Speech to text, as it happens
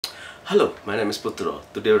Hello, my name is Putro.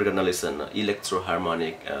 Today we're gonna listen Electro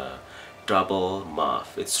Harmonix Double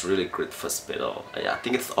Muff. It's really great fuzz pedal. I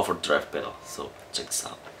think it's overdrive pedal, so check this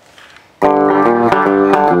out.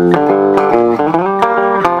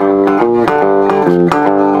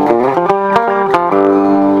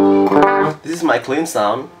 This is my clean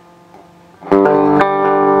sound.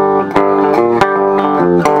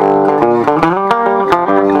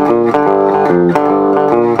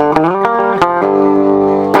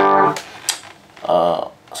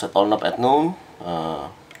 Set all knob at noon.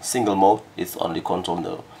 Single mode, it's only control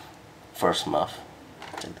the first muff.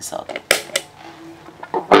 Check this out.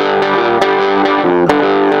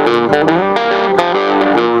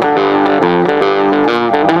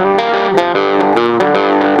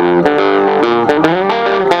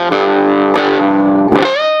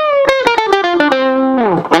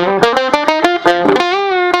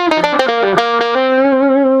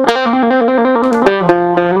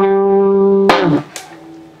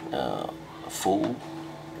 Full,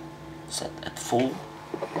 set at full.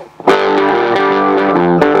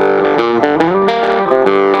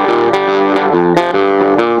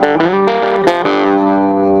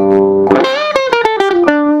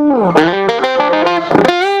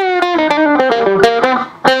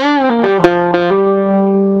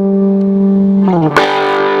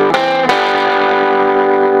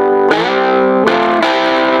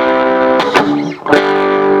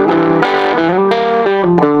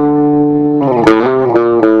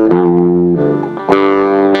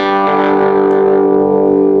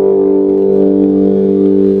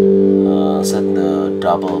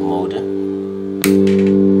 Double mode.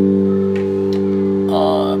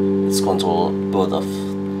 It's control both of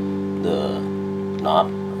the knob,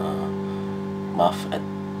 muff at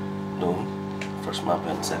noon, first muff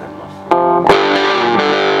and second muff.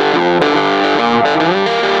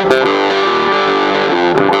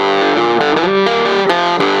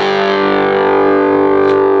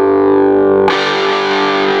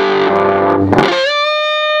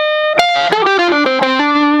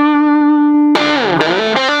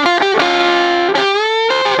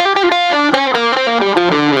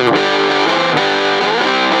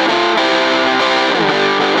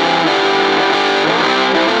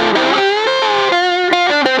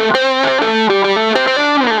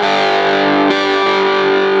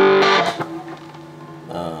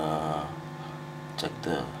 Check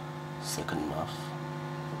the second muff,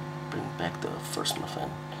 bring back the first muff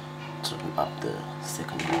and turn up the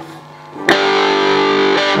second muff.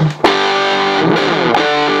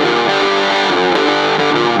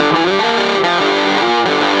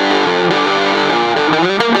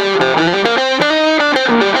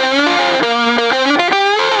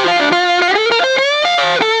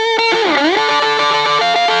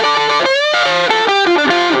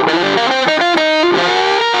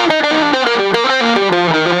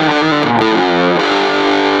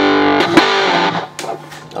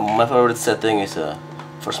 My favorite setting is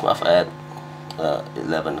first muff at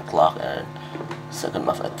 11 o'clock and second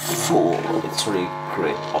muff at full. It's really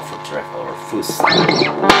great overdrive or fuzz.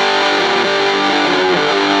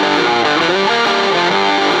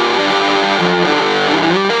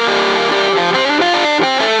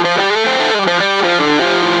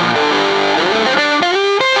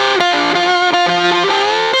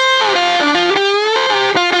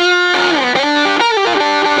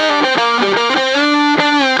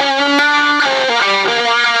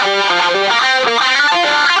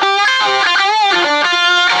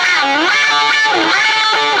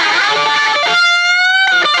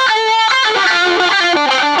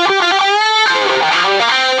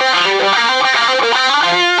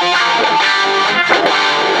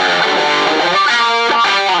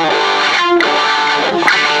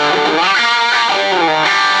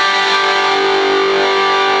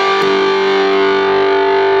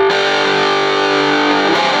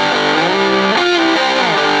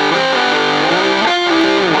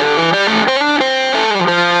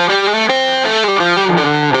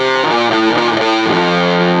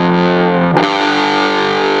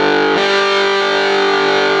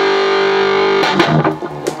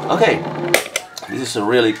 Okay, this is a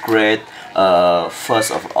really great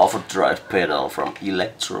fuzz of overdrive pedal from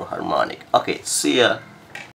Electro Harmonix. Okay, see ya.